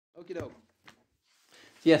Okie doke.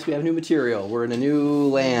 Yes, we have new material. We're in a new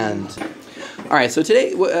land. All right, so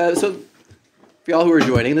today, so for y'all who are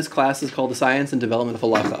joining, this class is called The Science and Development of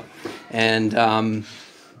Halacha. And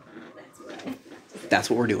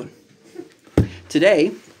that's what we're doing.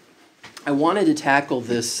 Today, I wanted to tackle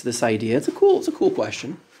this idea. It's a cool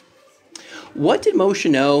question. What did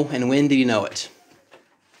Moshe know, and when did he know it?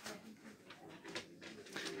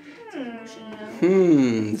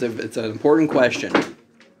 It's an important question.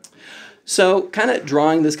 So, kind of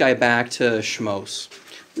drawing this guy back to Shmos,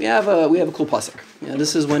 we have a cool pasuk.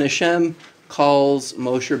 This is when Hashem calls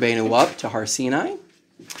Moshe Rabbeinu up to Har Sinai,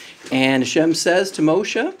 and Hashem says to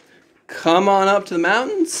Moshe, "Come on up to the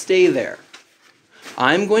mountain, stay there.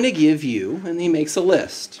 I'm going to give you," and he makes a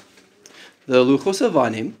list: the Luchos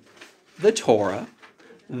Avanim, the Torah,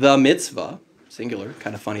 the mitzvah, singular,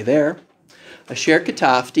 kind of funny there. Asher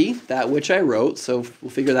Ketafti, that which I wrote, so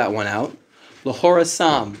we'll figure that one out.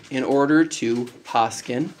 L'horasam, in order to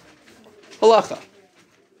paskin halacha.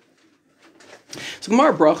 So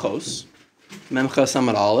Gemara Brachos, Memcha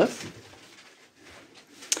Samad Aleph.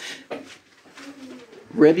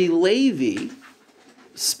 Rabbi Levi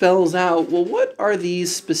spells out, well, what are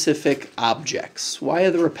these specific objects? Why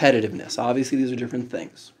the repetitiveness? Obviously, these are different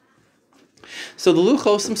things. So the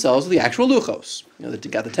luchos themselves are the actual luchos. They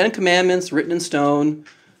got the 10 Commandments written in stone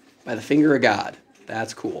by the finger of God.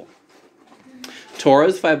 That's cool. Torah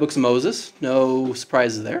is 5 books of Moses. No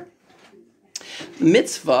surprises there.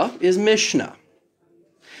 Mitzvah is Mishnah,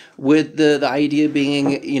 with the idea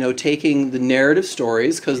being, taking the narrative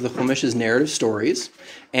stories, because the Chumash is narrative stories,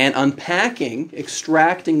 and unpacking,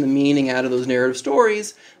 extracting the meaning out of those narrative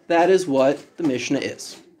stories. That is what the Mishnah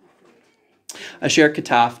is. Asher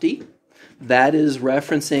Ketafti, that is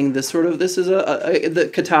referencing this is the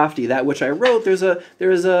Ketafti, that which I wrote.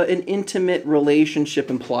 There is an intimate relationship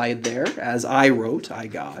implied there, as I wrote, I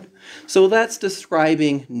God. So that's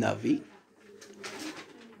describing Navi.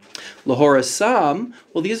 L'horasam,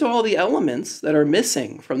 well, these are all the elements that are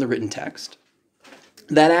missing from the written text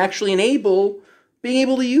that actually enable being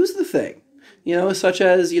able to use the thing. Such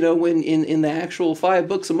as, when in the actual 5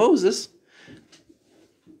 books of Moses,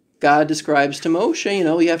 God describes to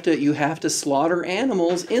Moshe, you have to slaughter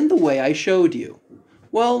animals in the way I showed you.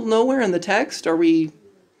 Well, nowhere in the text are we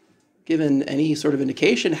given any sort of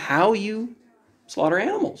indication how you slaughter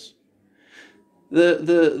animals.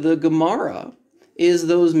 The Gemara is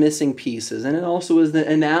those missing pieces, and it also is the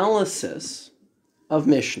analysis of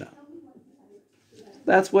Mishnah.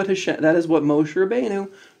 That is what Moshe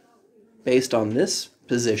Rabbeinu, based on this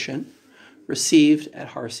position, received at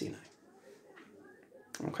Har Sinai.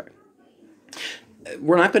 Okay.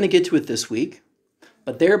 We're not going to get to it this week,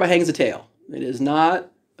 but thereby hangs a tale. It is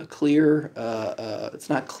not a clear. It's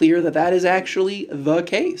not clear that is actually the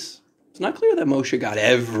case. It's not clear that Moshe got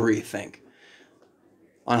everything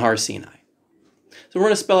on Har Sinai. So we're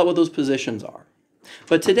going to spell out what those positions are.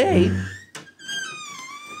 But today,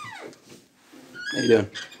 how you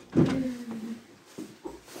doing?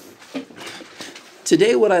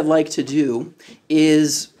 Today, what I'd like to do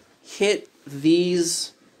is hit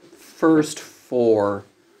these first 4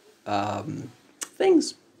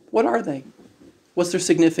 things. What are they? What's their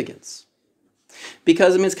significance?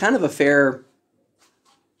 Because, it's kind of a fair,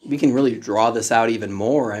 we can really draw this out even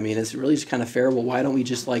more. It's really just kind of fair, well, why don't we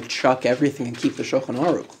just chuck everything and keep the Shulchan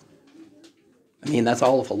Aruch? That's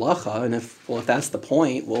all of halacha, and if that's the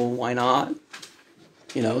point, well, why not?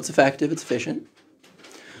 It's effective, it's efficient.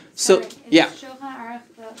 So, yeah.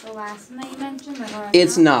 The last one that you mentioned?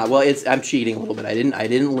 It's not. Well, I'm cheating a little bit. I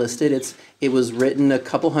didn't list it. It was written a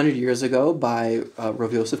couple hundred years ago by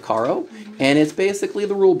Rav Yosef Karo, and it's basically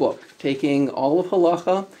the rule book, taking all of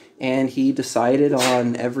halacha, and he decided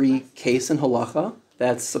on every case in halacha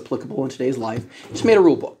that's applicable in today's life. He just made a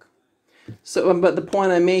rule book. So, but the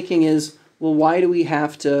point I'm making is, well, why do we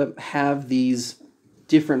have to have these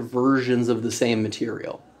different versions of the same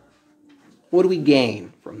material? What do we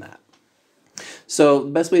gain from that? So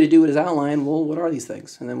the best way to do it is outline, well, what are these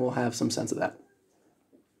things? And then we'll have some sense of that.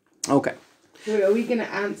 Okay. So are we going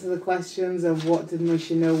to answer the questions of what did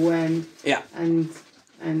Moshe know when? Yeah. And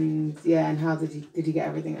how did he get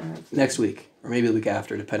everything out? Next week, or maybe the week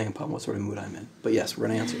after, depending upon what sort of mood I'm in. But yes, we're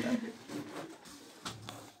going to answer that.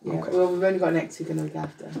 Yeah, okay. Well, we've only got next week and the week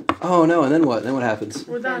after. Oh, no, and then what? Then what happens?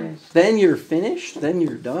 We're done. Then you're finished? Then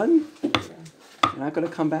you're done? Yeah. You're not going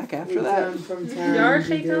to come back after that? From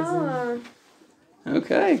town.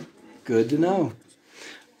 Okay, good to know.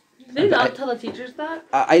 Did you not tell the teachers that?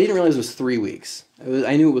 I didn't realize it was 3 weeks.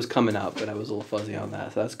 I knew it was coming up, but I was a little fuzzy on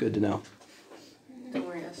that, so that's good to know. Don't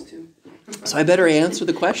worry, us too. So I better answer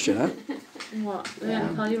the question, huh? What? They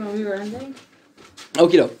didn't tell you when we were ending?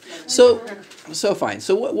 Okie doke. So fine.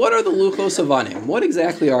 So what are the luchos avanim? What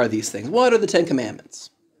exactly are these things? What are the Ten Commandments?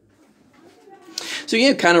 So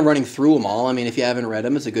you're kind of running through them all. I mean, if you haven't read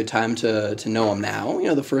them, it's a good time to know them now. You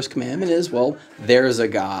know, the first commandment is, well, there's a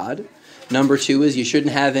God. Number 2 is you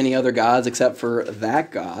shouldn't have any other gods except for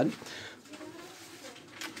that God.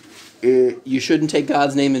 You shouldn't take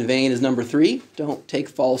God's name in vain is number 3. Don't take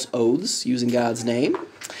false oaths using God's name.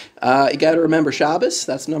 You got to remember Shabbos.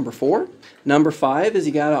 That's number 4. Number 5 is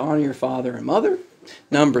you got to honor your father and mother.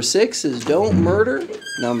 Number 6 is don't murder.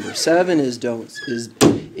 Number 7 is don't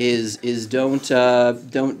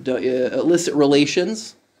illicit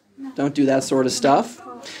relations. Don't do that sort of stuff.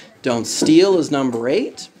 Don't steal is number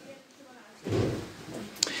 8.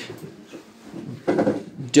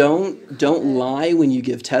 Don't lie when you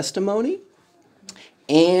give testimony,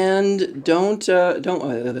 and don't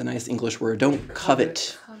the nice English word, don't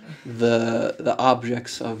covet the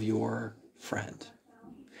objects of your friend.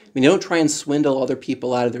 I mean, don't try and swindle other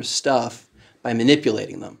people out of their stuff by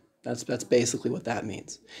manipulating them. That's basically what that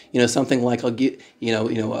means. You know, something like I'll get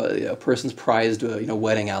a person's prized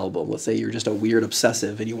wedding album. Let's say you're just a weird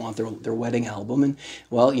obsessive and you want their wedding album, and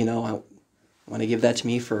well, I want to give that to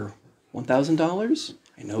me for $1,000.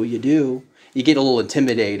 I know you do. You get a little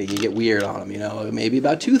intimidating. You get weird on them, maybe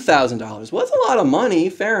about $2,000. Well, that's a lot of money.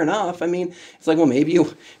 Fair enough. I mean, it's like, well, maybe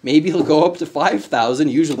he'll go up to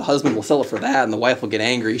 $5,000. Usually the husband will sell it for that and the wife will get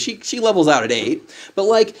angry. She levels out at 8.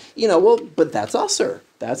 But but that's usher.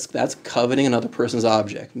 That's coveting another person's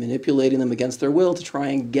object, manipulating them against their will to try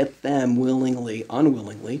and get them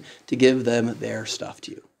unwillingly, to give them their stuff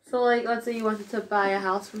to you. So, like, let's say you wanted to buy a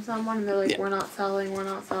house from someone, and they're like, "We're not selling,"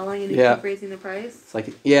 and you keep raising the price. It's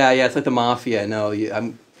like, it's like the mafia. No,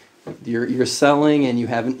 you're selling, and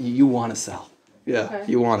you want to sell. Yeah, okay.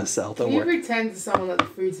 You want to sell. Don't worry. You pretend to someone that the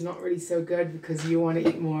food's not really so good because you want to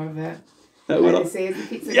eat more of it. That's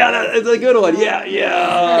a good one.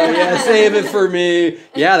 Yeah. Save it for me.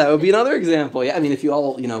 Yeah, that would be another example. Yeah, I mean, if you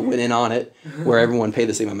all went in on it, where everyone paid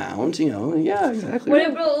the same amount, yeah, exactly. Would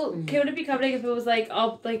it be coveting if it was like,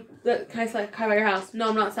 can I buy your house? No,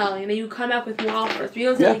 I'm not selling, and then you come back with more offers. But you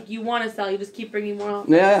don't say like you want to sell. You just keep bringing more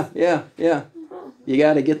offers. Yeah. You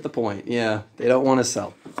got to get the point. Yeah, they don't want to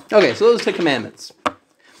sell. Okay, so those 10 commandments.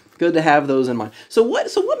 Good to have those in mind. So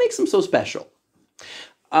what makes them so special?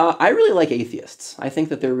 I really like atheists. I think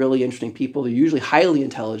that they're really interesting people. They're usually highly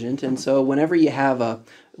intelligent, and so whenever you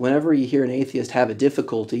hear an atheist have a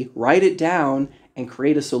difficulty, write it down and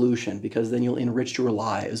create a solution, because then you'll enrich your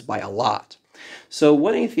lives by a lot. So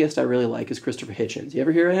one atheist I really like is Christopher Hitchens. You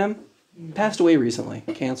ever hear of him? He passed away recently.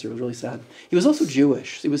 Cancer. It was really sad. He was also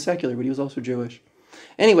Jewish. He was secular, but he was also Jewish.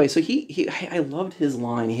 Anyway, so I loved his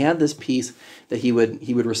line. He had this piece that he would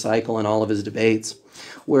recycle in all of his debates,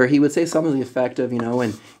 where he would say something to the effect of,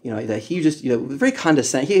 that he just, very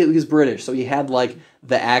condescending. He was British, so he had like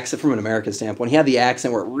the accent from an American standpoint. He had the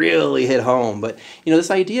accent where it really hit home. But,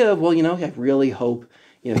 this idea of, I really hope,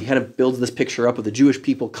 he kind of builds this picture up of the Jewish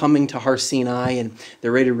people coming to Har Sinai, and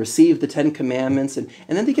they're ready to receive the 10 Commandments, and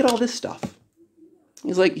then they get all this stuff.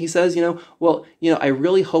 He says, I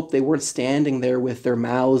really hope they weren't standing there with their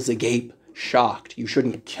mouths agape, shocked. You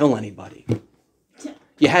shouldn't kill anybody.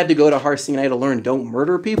 You had to go to Har Sinai to learn don't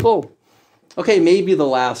murder people. Okay, maybe the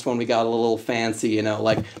last one we got a little fancy,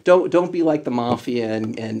 don't be like the mafia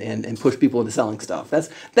and push people into selling stuff.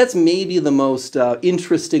 That's maybe the most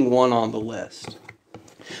interesting one on the list.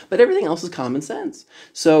 But everything else is common sense.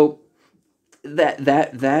 So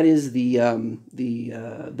that is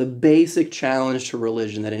the basic challenge to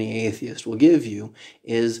religion that any atheist will give you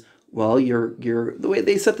is, you're the way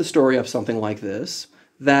they set the story up something like this,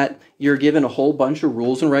 that you're given a whole bunch of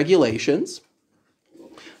rules and regulations,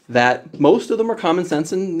 that most of them are common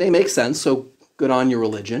sense and they make sense, so good on your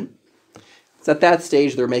religion. It's at that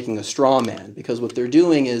stage they're making a straw man, because what they're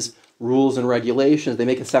doing is rules and regulations, they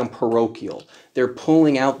make it sound parochial. They're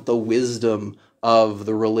pulling out the wisdom of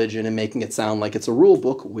the religion and making it sound like it's a rule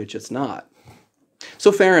book, which it's not.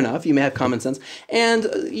 So fair enough, you may have common sense. And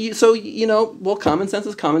common sense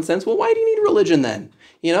is common sense. Well, why do you need religion then?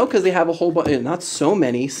 Because they have a whole bunch, not so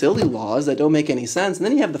many silly laws that don't make any sense. And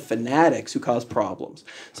then you have the fanatics who cause problems.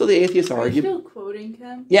 So the atheists argue. Are you still quoting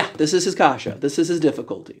him? Yeah, this is his kasha. This is his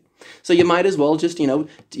difficulty. So you might as well just,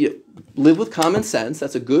 live with common sense.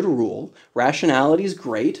 That's a good rule. Rationality is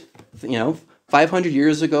great. 500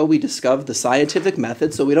 years ago, we discovered the scientific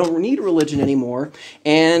method, so we don't need religion anymore,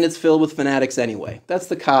 and it's filled with fanatics anyway. That's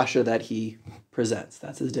the kasha that he presents.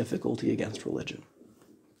 That's his difficulty against religion.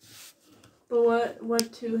 But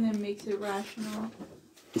what to him makes it rational?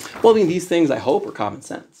 Well, these things, I hope, are common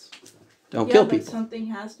sense. Don't kill people. But something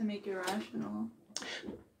has to make it rational.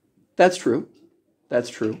 That's true.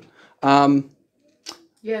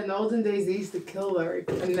 Yeah, in the olden days they used to kill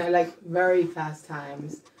in like very fast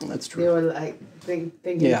times. That's true. They were like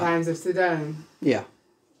thinking times of Sudan. Yeah,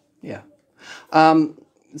 yeah.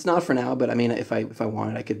 It's not for now, but I mean, if I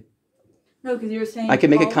wanted, I could. No, because you were saying I could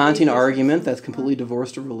make a Kantian argument that's completely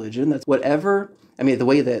divorced of religion. That's whatever. I mean, the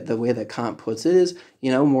way that Kant puts it is,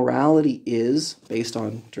 morality is based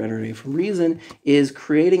on generating from reason, is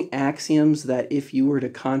creating axioms that if you were to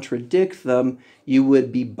contradict them, you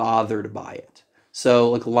would be bothered by it. So,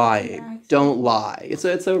 like lying, don't lie. It's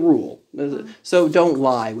a rule. So, don't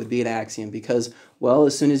lie would be an axiom because, well,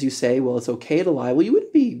 as soon as you say, well, it's okay to lie, well, you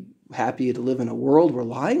wouldn't be happy to live in a world where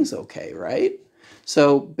lying's okay, right?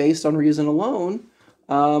 So, based on reason alone,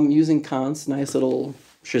 using Kant's nice little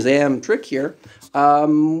Shazam trick here,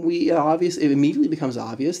 it immediately becomes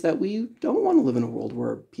obvious that we don't want to live in a world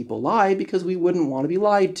where people lie because we wouldn't want to be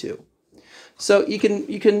lied to. So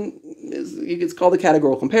it's called the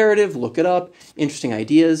categorical imperative. Look it up. Interesting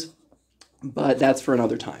ideas, but that's for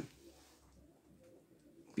another time.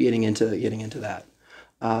 Getting into that,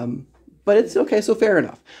 but it's okay. So fair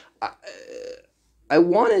enough. I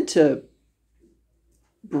wanted to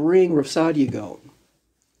bring Rabbi Gaon,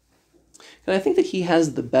 and I think that he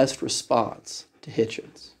has the best response to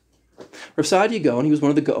Hitchens. Rabbi Gaon, he was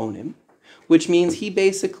one of the Gaonim, which means he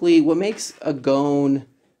basically, what makes a Gaon,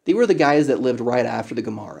 they were the guys that lived right after the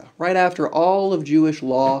Gemara, right after all of Jewish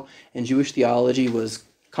law and Jewish theology was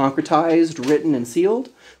concretized, written, and sealed.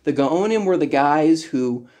 The Gaonim were the guys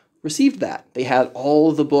who received that. They had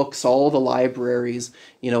all the books, all the libraries,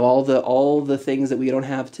 all the things that we don't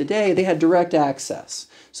have today. They had direct access.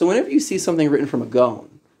 So whenever you see something written from a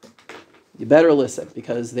Gaon, you better listen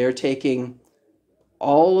because they're taking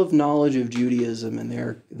all of knowledge of Judaism and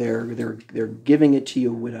they're giving it to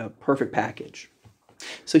you in a perfect package.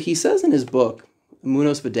 So he says in his book,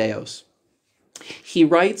 Emunos Videos, he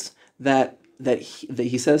writes that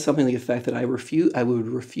he says something to the effect that I would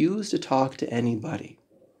refuse to talk to anybody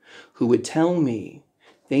who would tell me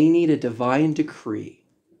they need a divine decree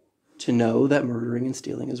to know that murdering and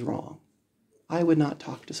stealing is wrong. I would not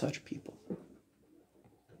talk to such people.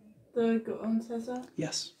 The Gaon says that?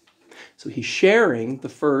 Yes. So he's sharing the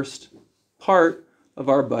first part of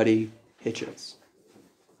our buddy Hitchens.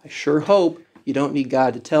 I sure hope you don't need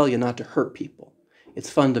God to tell you not to hurt people. It's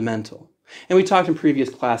fundamental. And we talked in previous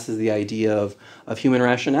classes the idea of human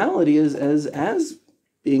rationality as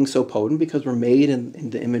being so potent because we're made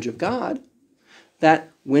in the image of God,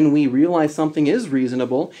 that when we realize something is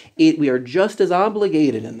reasonable, we are just as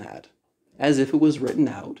obligated in that as if it was written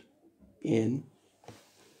out in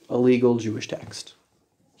a legal Jewish text.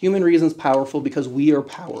 Human reason's powerful because we are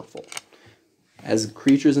powerful as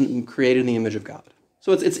creatures created in the image of God.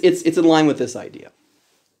 So it's in line with this idea.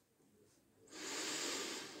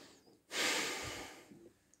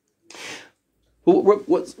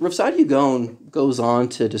 What Rabbi Gaon goes on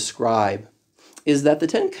to describe is that the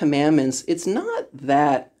Ten Commandments, it's not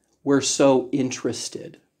that we're so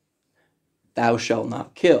interested, thou shalt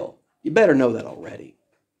not kill. You better know that already.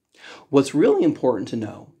 What's really important to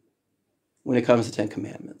know when it comes to Ten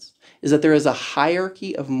Commandments is that there is a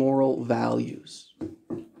hierarchy of moral values.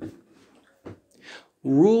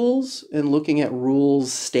 Rules and looking at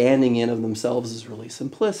rules standing in of themselves is really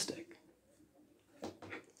simplistic.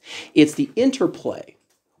 It's the interplay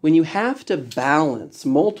when you have to balance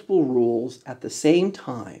multiple rules at the same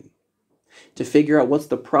time to figure out what's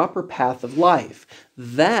the proper path of life.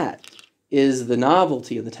 That is the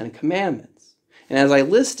novelty of the Ten Commandments. And as I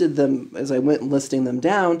went listing them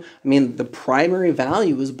down, I mean, the primary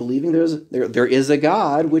value is believing there is a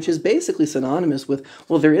God, which is basically synonymous with,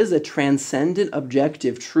 well, there is a transcendent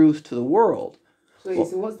objective truth to the world. So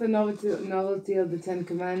what's the novelty of the Ten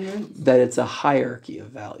Commandments? That it's a hierarchy of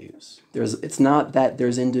values. It's not that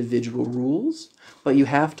there's individual rules, but you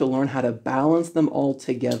have to learn how to balance them all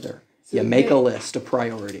together. So you make a list of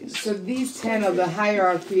priorities. So these 10 are the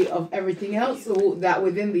hierarchy of everything else, or that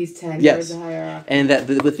within these 10 yes. there's a hierarchy? And that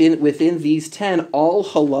within these 10, all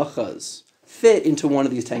halachas fit into one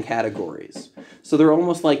of these 10 categories. So they're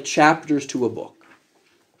almost like chapters to a book.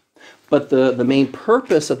 But the main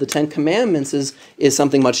purpose of the Ten Commandments is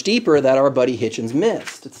something much deeper that our buddy Hitchens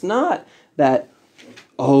missed. It's not that,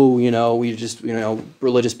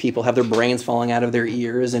 religious people have their brains falling out of their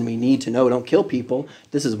ears and we need to know, don't kill people.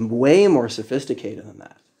 This is way more sophisticated than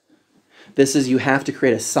that. This is, you have to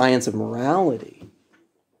create a science of morality.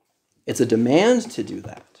 It's a demand to do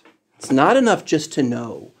that. It's not enough just to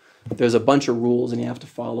know. There's a bunch of rules and you have to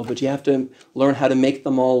follow, but you have to learn how to make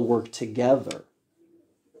them all work together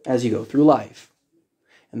as you go through life.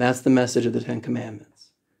 And that's the message of the Ten Commandments.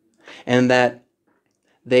 And that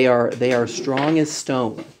they are strong as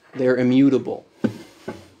stone. They're immutable.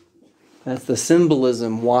 That's the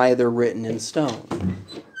symbolism why they're written in stone.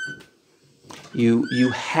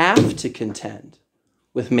 You have to contend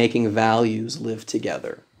with making values live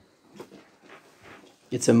together.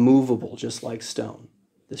 It's immovable, just like stone,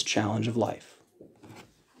 this challenge of life.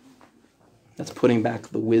 That's putting back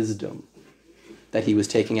the wisdom that he was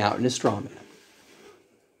taking out in his straw man.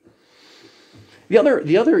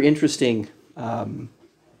 The other interesting,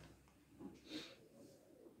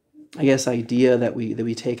 idea that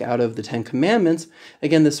we take out of the Ten Commandments,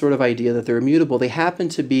 again, this sort of idea that they're immutable, they happen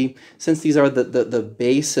to be, since these are the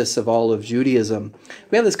basis of all of Judaism,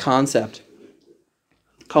 we have this concept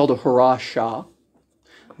called a halacha.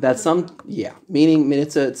 That's meaning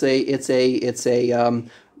it's a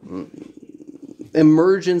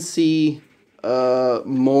emergency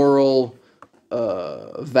moral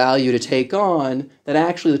value to take on that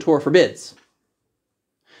actually the Torah forbids.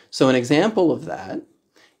 So an example of that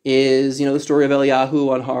is, the story of Eliyahu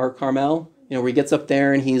on Har Carmel, where he gets up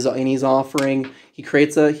there and he's offering, he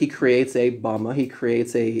creates a bama, he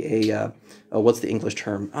creates a what's the English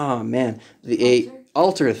term? Oh man,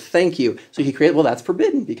 altar. Thank you. So he created, that's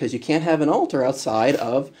forbidden because you can't have an altar outside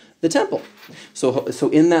of the temple. So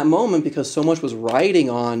in that moment, because so much was riding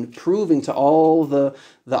on proving to all the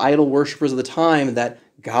idol worshippers of the time that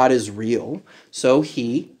God is real, so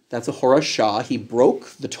that's a horashah, he broke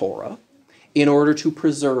the Torah in order to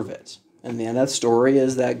preserve it. And then that story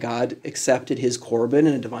is that God accepted his korban and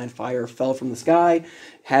a divine fire fell from the sky,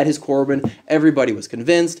 had his korban, everybody was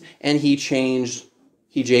convinced, and he changed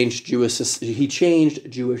Jewish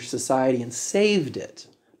society and saved it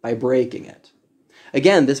by breaking it.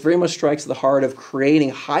 Again, this very much strikes the heart of creating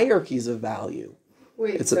hierarchies of value.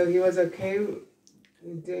 Wait, so he was okay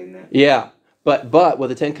with doing that? Yeah. But what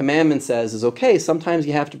the Ten Commandments says is, okay, sometimes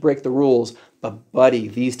you have to break the rules, but buddy,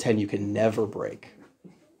 these 10 you can never break.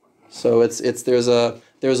 So there's a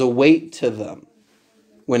weight to them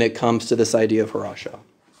when it comes to this idea of harasha.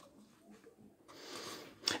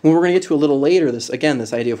 And we're going to get to a little later, this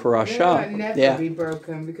idea of harasha. It never be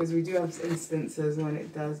broken, because we do have instances when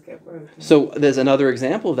it does get broken. So there's another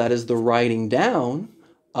example of that is the writing down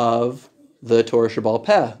of the Torah Sheba'al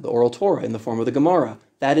Peh, the oral Torah, in the form of the Gemara.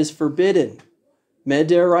 That is forbidden.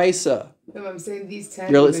 Mederaisa. No, I'm saying these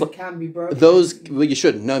 10 can be broken. You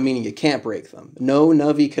shouldn't. No, meaning you can't break them. No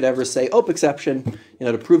Navi could ever say, exception,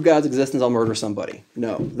 to prove God's existence, I'll murder somebody.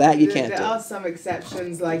 No, that you can't do. There are some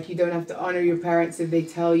exceptions, like you don't have to honor your parents if they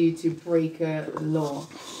tell you to break a law,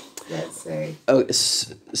 let's say. Oh,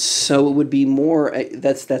 so it would be more,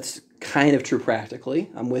 that's kind of true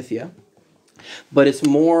practically. I'm with you. But it's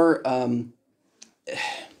more...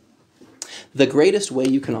 the greatest way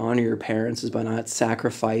you can honor your parents is by not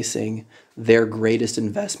sacrificing their greatest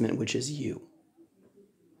investment, which is you.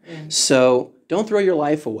 So don't throw your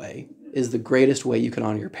life away is the greatest way you can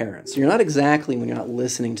honor your parents. You're not exactly, when you're not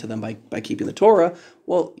listening to them by keeping the Torah,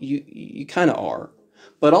 well, you kind of are.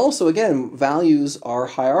 But also, again, values are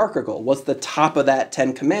hierarchical. What's the top of that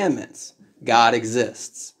 10 Commandments? God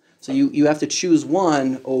exists. So you have to choose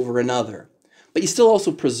one over another. But you still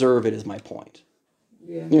also preserve it, is my point.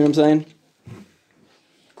 Yeah. You know what I'm saying?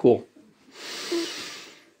 Cool.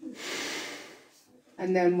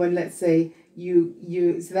 And then when, let's say,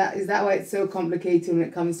 so that is that why it's so complicated when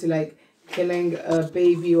it comes to like killing a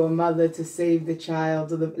baby or mother to save the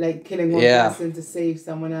child, or killing one person to save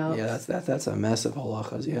someone else? Yeah, that's a mess of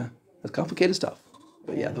halachas. Yeah, that's complicated stuff.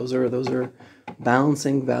 But yeah, those are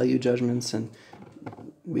balancing value judgments, and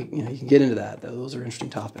you can get into that. Those are interesting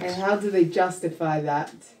topics. And how do they justify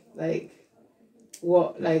that?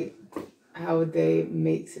 How would they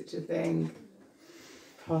make such a thing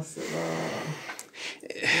possible?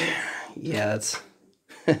 Yeah, that's...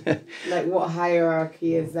 what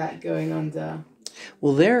hierarchy is that going under?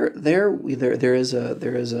 Well, there is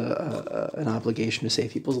an obligation to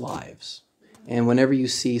save people's lives. And whenever you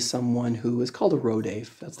see someone who is called a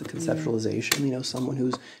rodef, that's the conceptualization, someone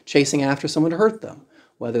who's chasing after someone to hurt them,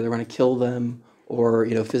 whether they're going to kill them or,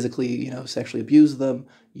 physically, sexually abuse them,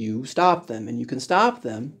 you stop them. And you can stop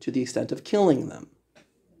them to the extent of killing them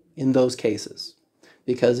in those cases.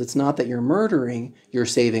 Because it's not that you're murdering, you're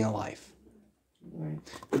saving a life. Right.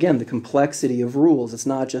 Again, the complexity of rules. It's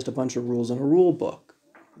not just a bunch of rules in a rule book.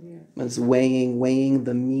 Yeah. It's weighing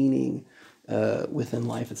the meaning within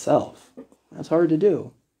life itself. That's hard to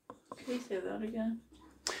do. Can you say that again?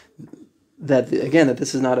 That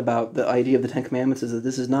this is not about the idea of the Ten Commandments, is that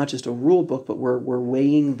this is not just a rule book, but we're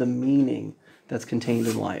weighing the meaning that's contained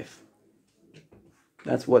in life.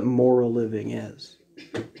 That's what moral living is.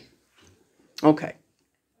 Okay.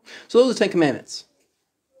 So those are the Ten Commandments.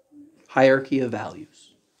 Hierarchy of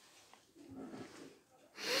values.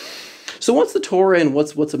 So what's the Torah and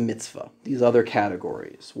what's a mitzvah? These other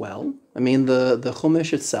categories. Well, I mean the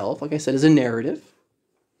Chumash itself, like I said, is a narrative,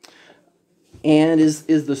 and is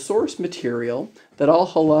the source material that all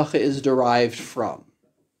halacha is derived from.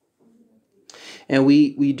 And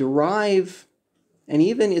we derive, and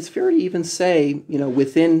even it's fair to even say,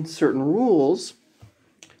 within certain rules,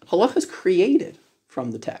 halacha is created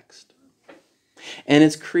from the text. And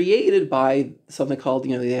it's created by something called,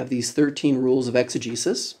 they have these 13 rules of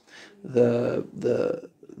exegesis. You have them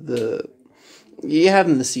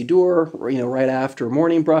in the Siddur, right after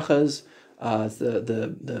morning brachas,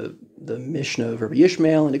 the Mishnah of Rabbi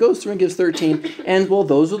Yishmael, and it goes through and gives 13. And well,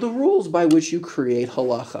 those are the rules by which you create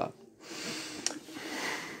halacha.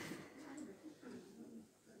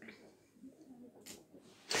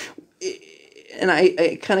 And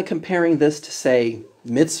I kind of comparing this to, say,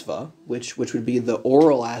 mitzvah, which would be the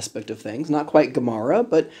oral aspect of things, not quite Gemara,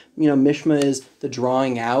 but Mishma is the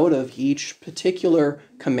drawing out of each particular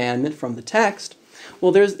commandment from the text.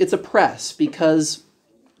 Well, it's a press, because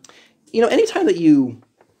anytime that you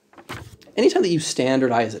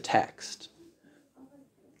standardize a text,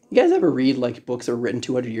 you guys ever read like books that were written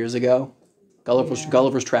 200 years ago? Gulliver's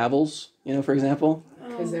Travels, for example.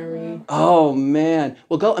 Oh man!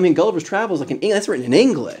 Well, Gulliver's Travels, that's written in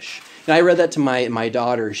English. And I read that to my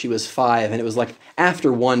daughter. She was 5, and it was like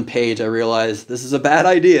after one page I realized this is a bad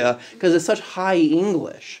idea because it's such high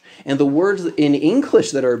English, and the words in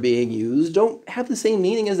English that are being used don't have the same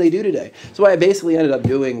meaning as they do today. So what I basically ended up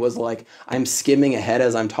doing was I'm skimming ahead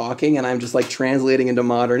as I'm talking, and I'm just translating into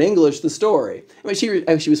modern English the story. I mean,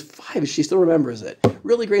 she was 5, she still remembers it.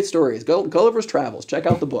 Really great stories. Gulliver's Travels. Check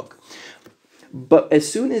out the book. But as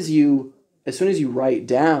soon as you write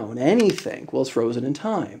down anything, well, it's frozen in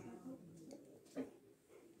time.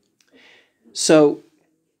 So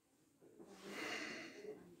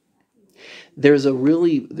there's a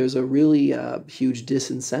really huge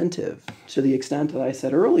disincentive to the extent that I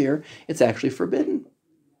said earlier. It's actually forbidden,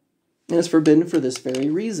 and it's forbidden for this very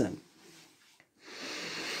reason.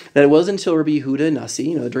 That it wasn't until Rabbi Yehuda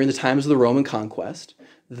Nasi, during the times of the Roman conquest,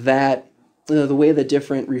 that the way that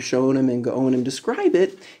different Rishonim and Gaonim describe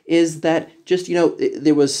it is that just,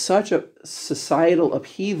 there was such a societal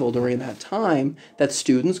upheaval during that time that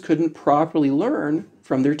students couldn't properly learn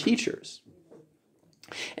from their teachers.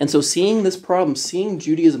 And so seeing this problem, seeing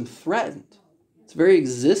Judaism threatened, its very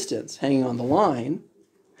existence hanging on the line,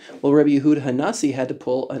 well, Rabbi Yehuda Hanasi had to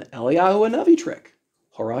pull an Eliyahu Hanavi trick,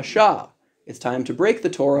 Horashah. It's time to break the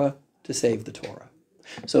Torah to save the Torah.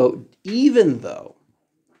 So even though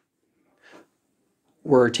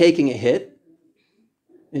we're taking a hit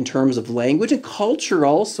in terms of language and culture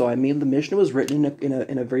also. I mean, the Mishnah was written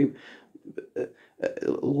in a very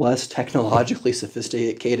less technologically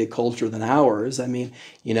sophisticated culture than ours. I mean,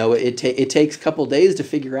 it takes a couple of days to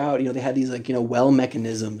figure out, they had these well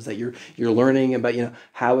mechanisms that you're learning about,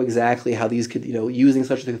 how these could, using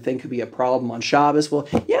such a thing could be a problem on Shabbos. Well,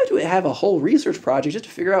 you have to have a whole research project just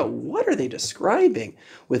to figure out what are they describing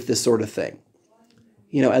with this sort of thing.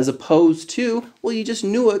 As opposed to, well, you just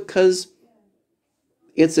knew it because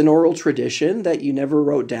it's an oral tradition that you never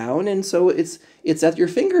wrote down, and so it's at your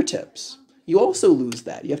fingertips. You also lose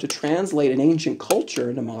that. You have to translate an ancient culture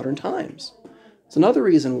into modern times. It's another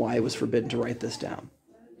reason why it was forbidden to write this down.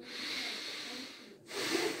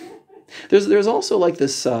 There's also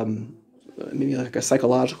this, maybe a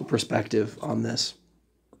psychological perspective on this,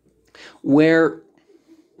 where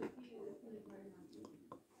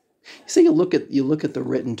you look at the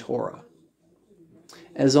written Torah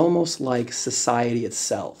as almost like society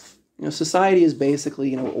itself. Society is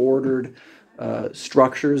basically ordered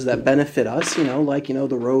structures that benefit us.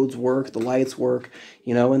 The roads work, the lights work.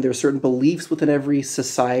 And there are certain beliefs within every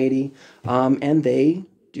society, and they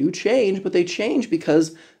do change, but they change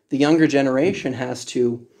because the younger generation has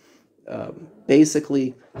to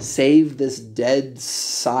basically save this dead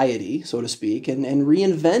society, so to speak, and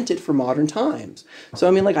reinvent it for modern times. So,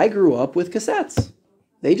 I grew up with cassettes.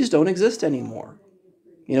 They just don't exist anymore.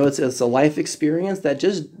 It's a life experience that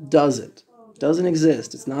just doesn't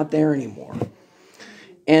exist. It's not there anymore.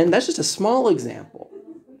 And that's just a small example.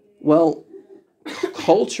 Well,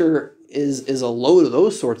 culture is a load of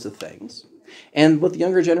those sorts of things. And what the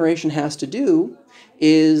younger generation has to do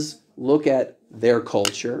is look at their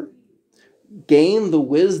culture, gain the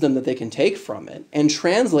wisdom that they can take from it, and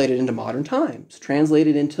translate it into modern times, translate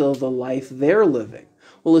it into the life they're living.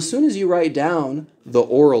 Well, as soon as you write down the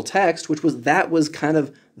oral text, that was kind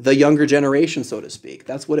of the younger generation, so to speak.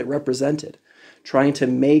 That's what it represented, trying to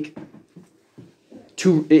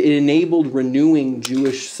it enabled renewing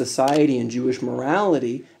Jewish society and Jewish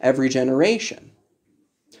morality every generation.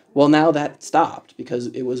 Well, now that stopped because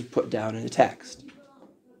it was put down in a text.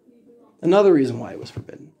 Another reason why it was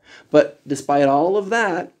forbidden. But despite all of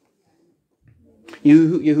that,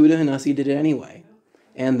 Yehuda Hanassi did it anyway.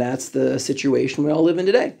 And that's the situation we all live in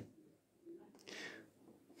today.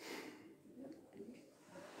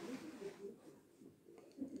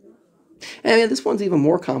 And I mean, this one's even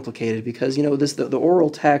more complicated because, the oral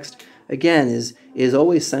text, again, is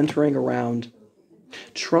always centering around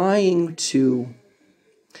trying to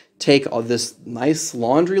take all this nice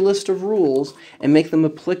laundry list of rules and make them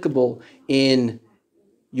applicable in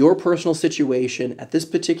your personal situation at this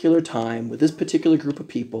particular time with this particular group of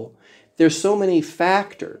people. There's so many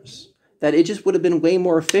factors that it just would have been way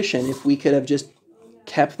more efficient if we could have just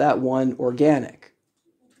kept that one organic.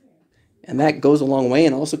 And that goes a long way,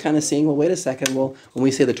 and also kind of seeing, well, wait a second, well, when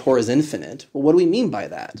we say the Torah is infinite, well, what do we mean by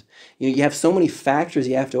that? You have so many factors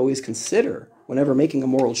you have to always consider whenever making a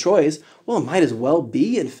moral choice. Well, it might as well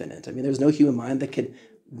be infinite. I mean, there's no human mind that could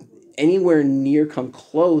anywhere near come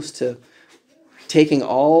close to taking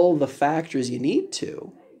all the factors you need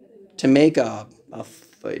to make a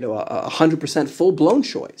 100% full-blown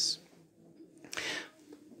choice.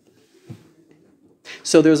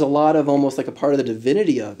 So there's a lot of almost like a part of the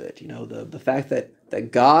divinity of it, the fact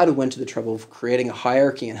that God went to the trouble of creating a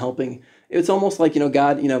hierarchy and helping. It's almost like,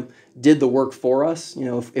 God, did the work for us.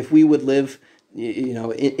 If we would live,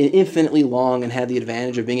 infinitely long and had the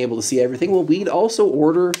advantage of being able to see everything, well, we'd also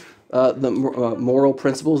order the moral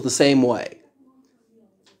principles the same way.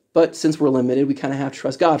 But since we're limited, we kind of have to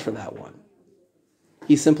trust God for that one.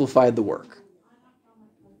 He simplified the work.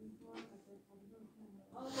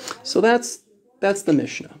 So that's the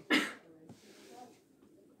Mishnah.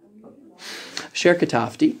 Sher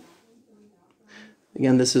Katafti.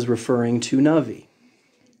 Again, this is referring to Navi.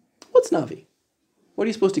 What's Navi? What are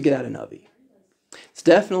you supposed to get out of Navi? It's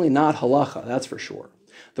definitely not halacha, that's for sure.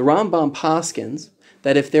 The Rambam paskins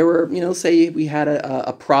that if there were, say we had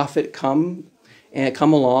a prophet come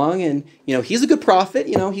along and, he's a good prophet,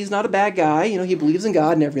 he's not a bad guy, he believes in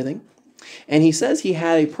God and everything. And he says he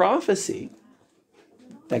had a prophecy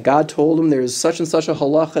that God told him there's such and such a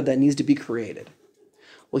halacha that needs to be created.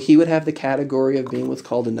 Well, he would have the category of being what's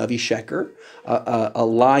called a Navi Sheker, a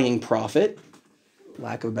lying prophet,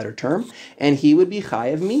 lack of a better term, and he would be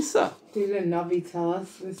Chayav Misa. Did a Navi tell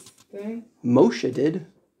us this thing? Moshe did.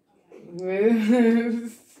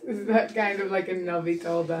 Is that kind of like a Navi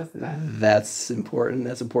told us that? That's important.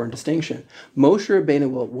 That's an important distinction. Moshe Rabbeinu,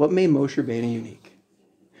 what made Moshe Rabbeinu unique?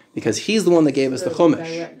 Because he's the one that gave us the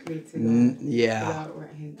Chumash. Yeah.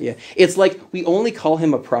 It's like we only call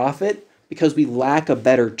him a prophet because we lack a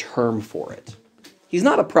better term for it. He's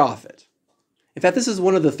not a prophet. In fact, this is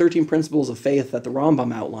one of the 13 principles of faith that the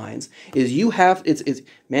Rambam outlines, is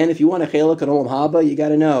man, if you want a chelak and olam haba, you got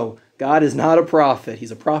to know, God is not a prophet.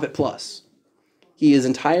 He's a prophet plus. He is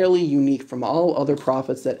entirely unique from all other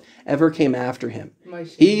prophets that ever came after him.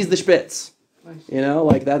 Moshe. He's the Spitz. Moshe.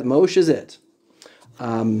 Like that, Moshe is it.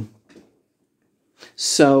 That's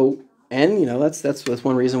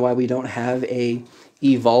one reason why we don't have a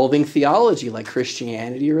evolving theology like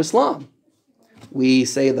Christianity or Islam. We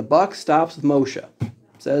say the buck stops with Moshe. It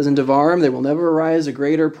says in Devarim, there will never arise a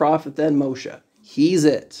greater prophet than Moshe. He's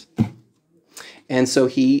it. And so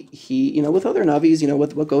he with other Navis,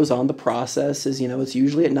 what goes on, the process is, it's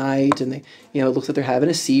usually at night and they, it looks like they're having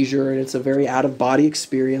a seizure and it's a very out-of-body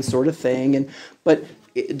experience sort of thing. But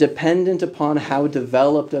dependent upon how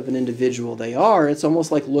developed of an individual they are, it's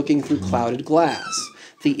almost like looking through clouded glass.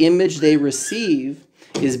 The image they receive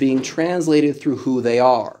is being translated through who they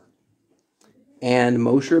are. And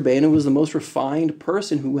Moshe Rabbeinu was the most refined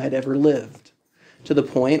person who had ever lived, to the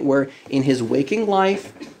point where in his waking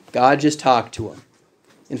life, God just talked to him.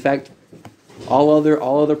 In fact, all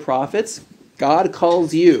other prophets, God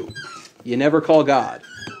calls you. You never call God.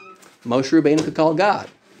 Moshe Rabbeinu could call God.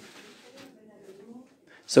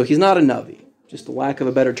 So he's not a Navi. Just the lack of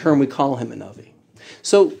a better term, we call him a Navi.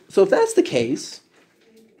 So if that's the case,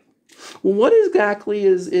 well, what exactly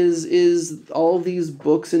is all these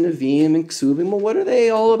books in Nevi'im and Ksuvim? Well, what are they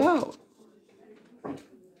all about?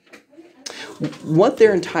 What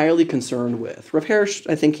they're entirely concerned with, Rav Hersh,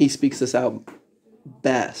 I think he speaks this out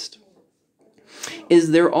best,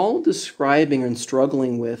 is they're all describing and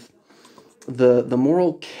struggling with the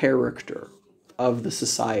moral character of the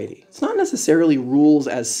society. It's not necessarily rules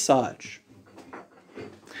as such,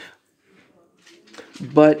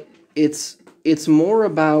 but it's more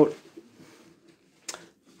about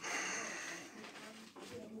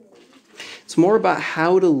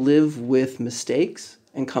how to live with mistakes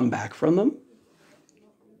and come back from them,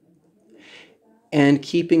 and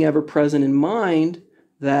keeping ever present in mind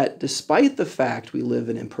that despite the fact we live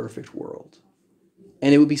in an imperfect world,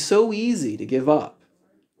 and it would be so easy to give up,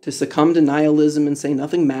 to succumb to nihilism and say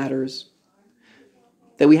nothing matters,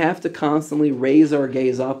 that we have to constantly raise our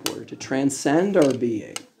gaze upward, to transcend our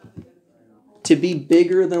being, to be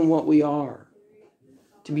bigger than what we are,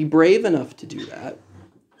 to be brave enough to do that.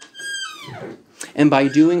 And by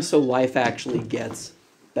doing so, life actually gets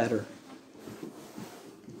better.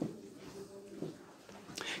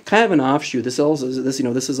 Kind of an offshoot, this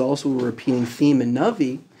is also a repeating theme in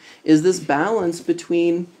Navi, is this balance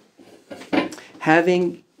between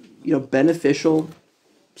having, beneficial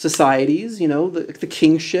societies, the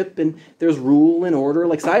kingship, and there's rule and order,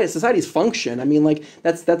 like societies function. I mean, like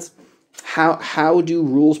that's how do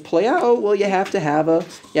rules play out? Well, you have to have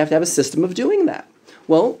a system of doing that.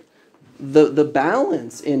 Well, the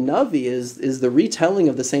balance in Navi is the retelling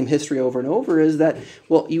of the same history over and over, is that,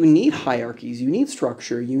 well, you need hierarchies, you need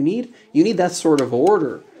structure, you need that sort of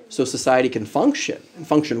order so society can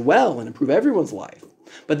function well and improve everyone's life.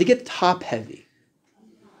 But they get top heavy.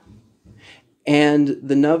 And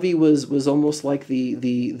the Navi was almost like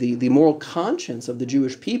the moral conscience of the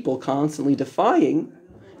Jewish people, constantly defying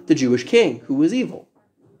the Jewish king, who was evil.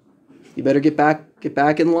 You better get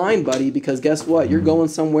back in line, buddy, because guess what? You're going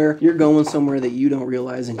somewhere that you don't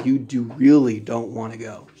realize, and you really don't want to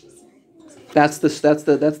go. That's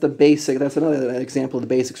another example of the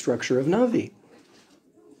basic structure of Navi.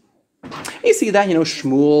 You see that,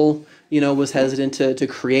 Shmuel, was hesitant to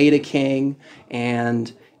create a king,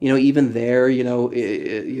 and even there,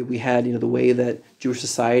 we had, the way that Jewish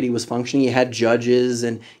society was functioning. You had judges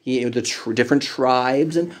and different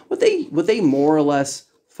tribes, and what they more or less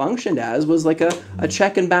functioned as was like a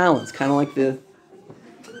check and balance, kind of like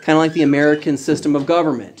the American system of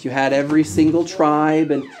government. You had every single tribe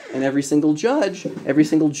and every single judge, every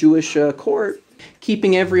single Jewish court,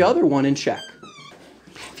 keeping every other one in check.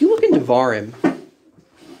 If you look in Devarim,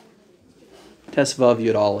 Tesvav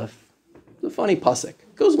Yud Aleph, it's a funny pasuk.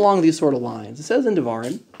 It goes along these sort of lines. It says in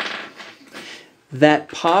Devarim that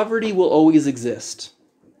poverty will always exist,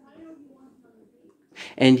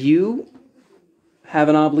 and you have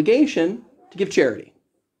an obligation to give charity.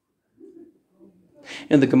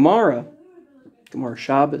 In the Gemara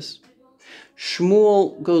Shabbos,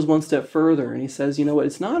 Shmuel goes one step further, and he says,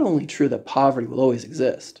 it's not only true that poverty will always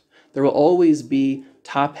exist. There will always be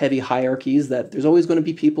top-heavy hierarchies, that there's always going to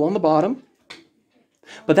be people on the bottom.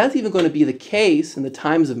 But that's even going to be the case in the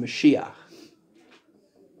times of Mashiach.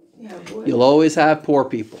 Yeah, boy. You'll always have poor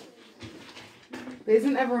people. But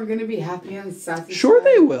isn't everyone going to be happy and satisfied? Sure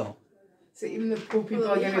they will. So even the poor people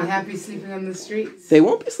are going to be happy sleeping on the streets? They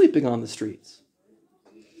won't be sleeping on the streets.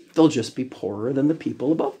 They'll just be poorer than the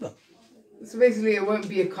people above them. So basically it won't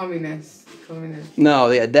be a communist. No,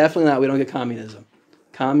 yeah, definitely not. We don't get communism.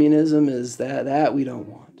 Communism is that we don't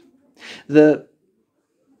want. They're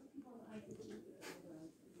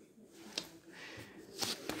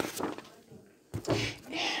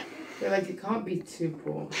like, it can't be too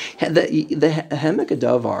poor. The Ha'amek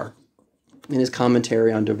Davar, in his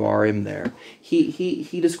commentary on Devarim there,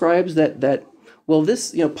 he describes that well,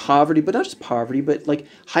 this, poverty, but not just poverty, but like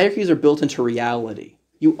hierarchies are built into reality.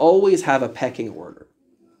 You always have a pecking order.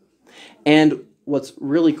 And what's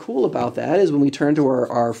really cool about that is when we turn to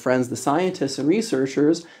our friends, the scientists and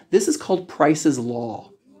researchers, this is called Price's Law.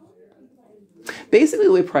 Basically,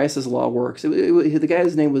 the way Price's Law works, the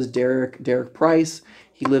guy's name was Derek Price.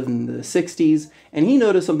 He lived in the 60s, and he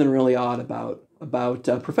noticed something really odd about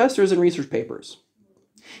professors and research papers.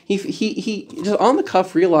 He just on the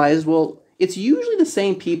cuff realized, well, it's usually the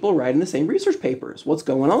same people writing the same research papers. What's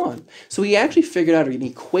going on? So he actually figured out an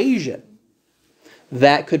equation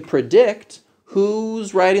that could predict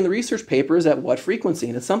who's writing the research papers at what frequency,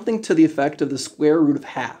 and it's something to the effect of the square root of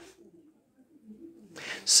half.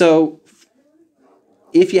 So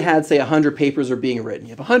if you had, say, 100 papers are being written,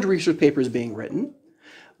 you have 100 research papers being written,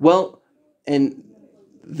 well, and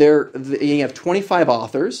you have 25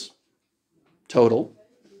 authors total.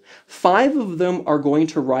 5 of them are going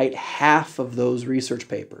to write half of those research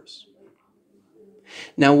papers.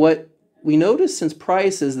 Now, what we notice since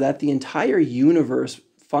Price is that the entire universe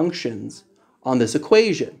functions on this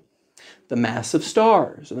equation. The mass of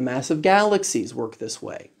stars or the mass of galaxies work this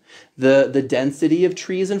way. The density of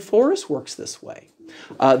trees and forests works this way.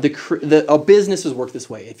 Businesses work this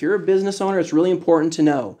way. If you're a business owner, it's really important to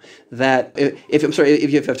know that if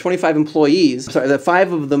you have 25 employees, that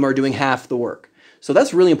 5 of them are doing half the work. So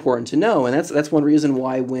that's really important to know, and that's one reason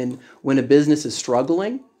why when a business is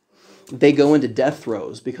struggling, they go into death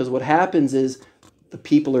throes, because what happens is the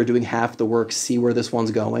people are doing half the work, see where this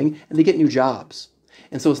one's going, and they get new jobs.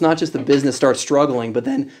 And so it's not just the business starts struggling, but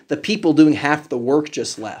then the people doing half the work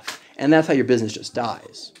just left. And that's how your business just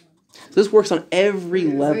dies. So this works on every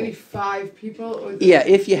level. Only 5 people? Or Yeah,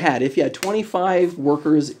 if you had 25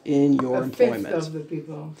 workers in your employment. A fifth of the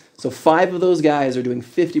people. So 5 of those guys are doing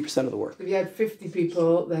 50% of the work. If you had 50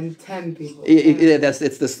 people, then 10 people.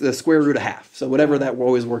 It's the square root of half. So whatever that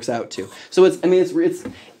always works out to. So it's where's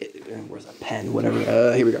a pen?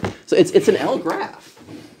 Whatever. Here we go. So it's an L graph.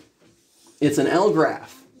 It's an L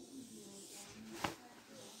graph.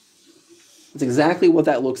 It's exactly what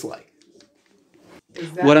that looks like.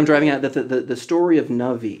 What I'm driving at, that the story of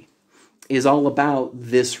Navi is all about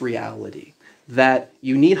this reality, that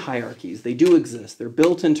you need hierarchies. They do exist. They're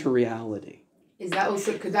built into reality. Could that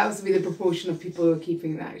also be the proportion of people who are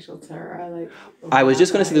keeping the actual Torah? I was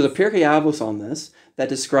just going to say there's a Pirkei on this that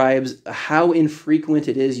describes how infrequent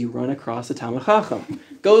it is you run across a Talmid Chacham.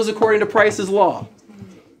 Goes according to Price's law.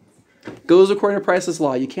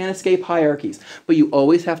 You can't escape hierarchies. But you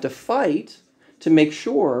always have to fight to make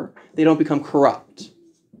sure they don't become corrupt.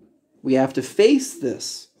 We have to face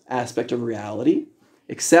this aspect of reality,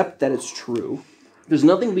 accept that it's true. There's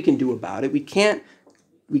nothing we can do about it. We can't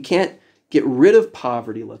get rid of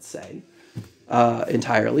poverty, let's say,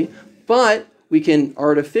 entirely, but we can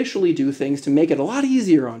artificially do things to make it a lot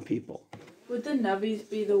easier on people. Would the Navis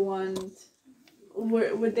be the ones?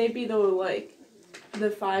 Would they be the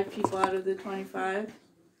 5 people out of the 25?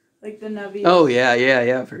 Like the Navi. Oh,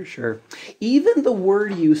 yeah, for sure. Even the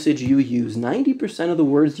word usage you use, 90% of the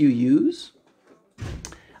words you use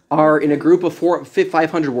are in a group of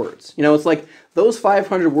 500 words. It's like those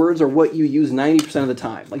 500 words are what you use 90% of the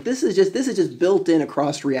time. Like this is just built in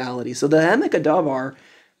across reality. So the Emek Adavar,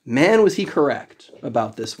 man, was he correct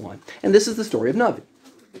about this one. And this is the story of Navi.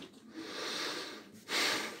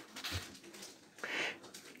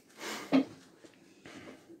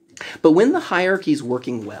 But when the hierarchy is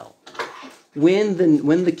working well, when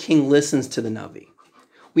the king listens to the Navi,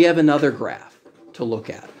 we have another graph to look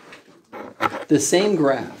at. The same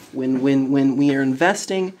graph, when we are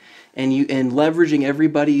investing and leveraging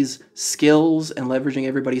everybody's skills and leveraging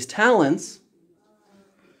everybody's talents,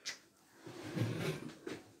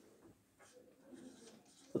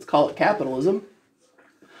 let's call it capitalism,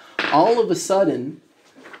 all of a sudden,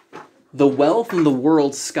 the wealth in the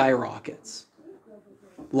world skyrockets.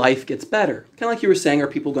 Life gets better. Kind of like you were saying, are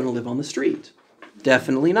people going to live on the street?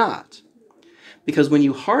 Definitely not. Because when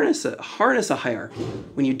you harness a hierarchy,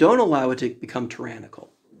 when you don't allow it to become tyrannical,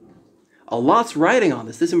 a lot's riding on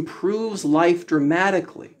this. This improves life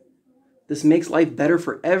dramatically. This makes life better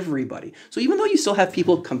for everybody. So even though you still have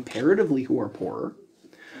people comparatively who are poorer,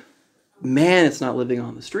 man, it's not living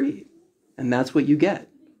on the street. And that's what you get.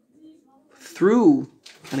 Through,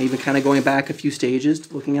 and even kind of going back a few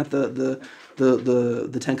stages, looking at the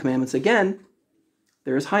 10 Commandments again,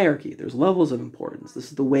 there's hierarchy, there's levels of importance. This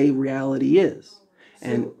is the way reality is.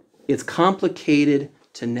 And it's complicated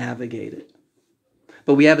to navigate it.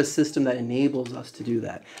 But we have a system that enables us to do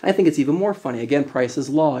that. I think it's even more funny. Again, Price's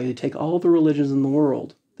law. You take all the religions in the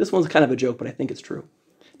world. This one's kind of a joke, but I think it's true.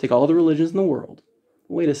 Take all the religions in the world.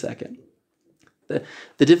 Wait a second.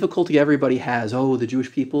 The difficulty everybody has, the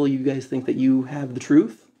Jewish people, you guys think that you have the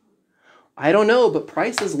truth? I don't know, but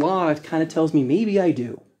Price's law kind of tells me maybe I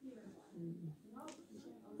do.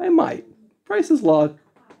 I might. Price's law,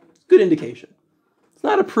 good indication. It's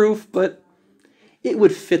not a proof, but it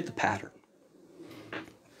would fit the pattern.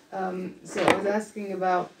 So I was asking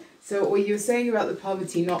about, what you were saying about the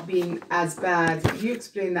poverty not being as bad, could you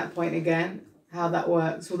explain that point again, how that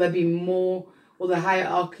works? Will there be more, will the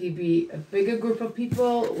hierarchy be a bigger group of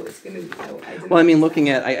people? Or it's going to be, looking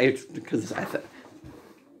at, because I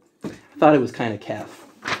thought it was kind of calf.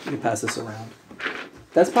 You can pass this around.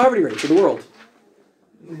 That's poverty rate for the world.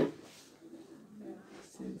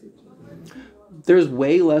 There's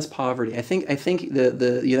way less poverty. I think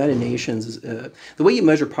the United Nations is, the way you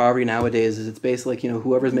measure poverty nowadays is it's basically like,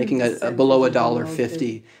 whoever's making below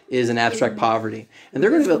 $1.50 is an abstract poverty, and they're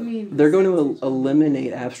going to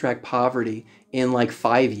eliminate abstract poverty in like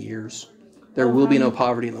 5 years. There will be no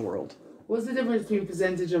poverty in the world. What's the difference between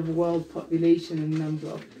percentage of world population and number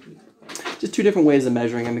of people? Just two different ways of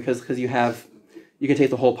measuring them, because you can take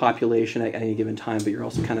the whole population at any given time, but you're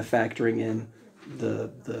also kind of factoring in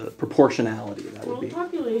the proportionality that would be. World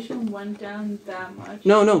population went down that much?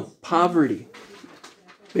 No, poverty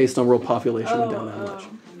based on world population went down that much.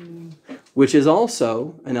 Which is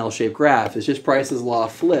also an L-shaped graph. It's just Price's law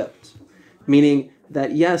flipped. Meaning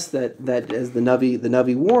that yes, that as the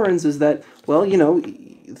Navi warns, is that,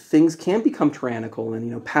 things can become tyrannical,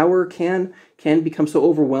 and power can become so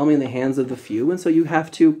overwhelming in the hands of the few, and so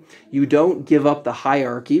you don't give up the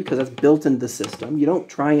hierarchy because that's built into the system. You don't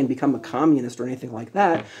try and become a communist or anything like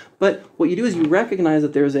that. But what you do is you recognize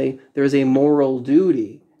that there's a moral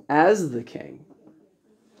duty as the king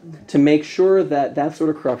to make sure that that sort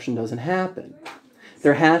of corruption doesn't happen.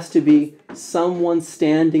 There has to be someone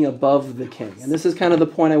standing above the king. And this is kind of the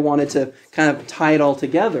point I wanted to kind of tie it all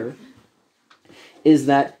together, is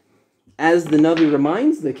that as the Navi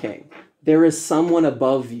reminds the king, there is someone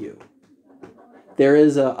above you. There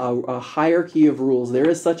is a hierarchy of rules. There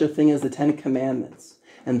is such a thing as the 10 Commandments.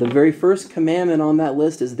 And the very first commandment on that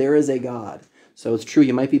list is there is a God. So it's true,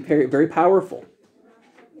 you might be very, very powerful,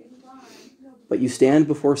 but you stand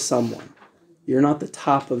before someone. You're not the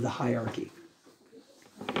top of the hierarchy.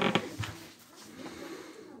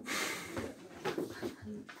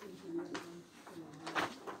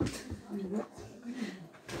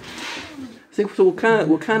 So we'll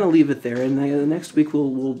kind of leave it there, and next week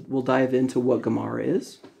we'll dive into what Gemara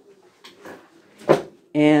is,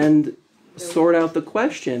 and sort out the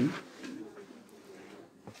question: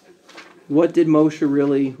 what did Moshe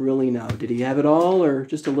really know? Did he have it all, or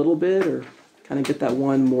just a little bit, or kind of get that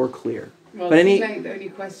one more clear? Well, but the only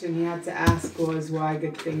question he had to ask was why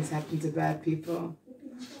good things happen to bad people.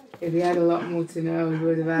 If he had a lot more to know, he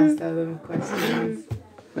would have asked other questions.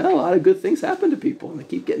 Well, a lot of good things happen to people, and they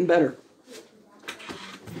keep getting better.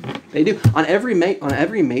 They do on every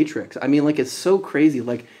matrix. I mean, like, it's so crazy.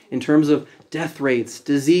 Like, in terms of death rates,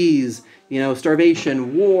 disease,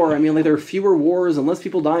 starvation, war. I mean, like, there are fewer wars and less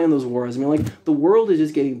people die in those wars. I mean, like, the world is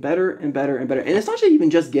just getting better and better and better. And it's not even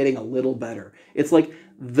just getting a little better. It's like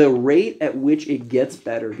the rate at which it gets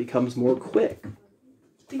better becomes more quick. I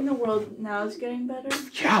think the world now is getting better.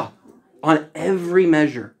 Yeah, on every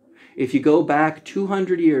measure. If you go back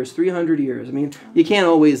 200 years, 300 years, I mean, you can't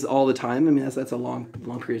always all the time. I mean, that's a long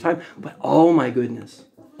period of time. But oh my goodness,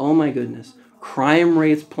 crime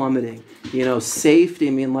rates plummeting. Safety.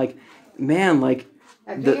 I mean, like, man, like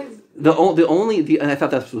the only I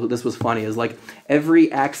thought this was funny is like every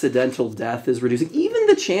accidental death is reducing. Even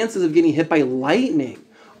the chances of getting hit by lightning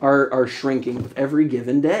are shrinking with every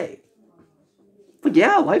given day. Like,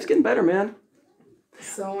 yeah, life's getting better, man.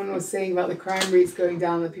 Someone was saying about the crime rates going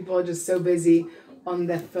down, that people are just so busy on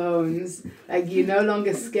their phones. Like, you're no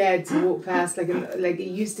longer scared to walk past, like it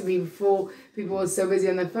used to be before. People were so busy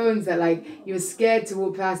on their phones that, like, you were scared to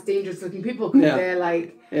walk past dangerous looking people because they're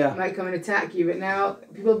like, might come and attack you. But now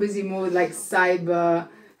people are busy more with like cyber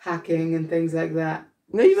hacking and things like that.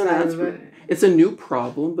 No, even it's a new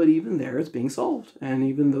problem, but even there it's being solved, and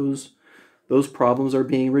even those problems are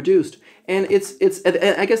being reduced. And it's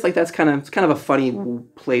I guess, like, it's kind of a funny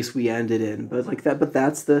place we ended in, but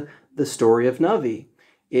that's the story of Navi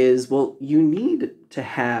is, well, you need to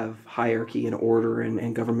have hierarchy and order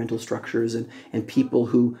and governmental structures and people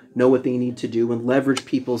who know what they need to do and leverage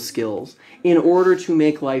people's skills in order to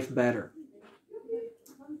make life better.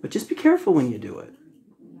 But just be careful when you do it,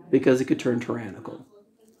 because it could turn tyrannical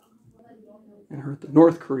and hurt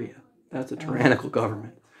North Korea. That's a tyrannical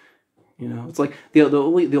government. It's like the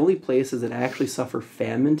only places that actually suffer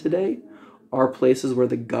famine today are places where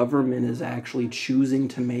the government is actually choosing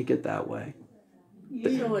to make it that way.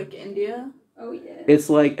 So like India? Oh, yeah. It's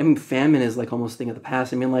like, I mean, famine is like almost a thing of the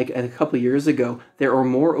past. I mean, like, a couple of years ago, there are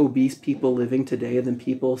more obese people living today than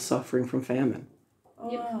people suffering from famine.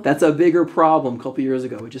 Oh, wow. That's a bigger problem. A couple of years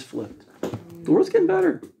ago, it just flipped. The world's getting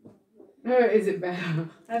better. Or is it better?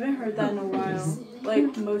 I haven't heard that in a while.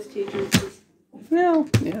 Like, most teachers just... Well,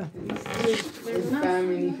 yeah. It's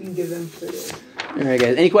family, you can give them food. All right,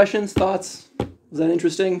 guys. Any questions, thoughts? Was that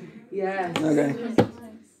interesting? Yes. Okay.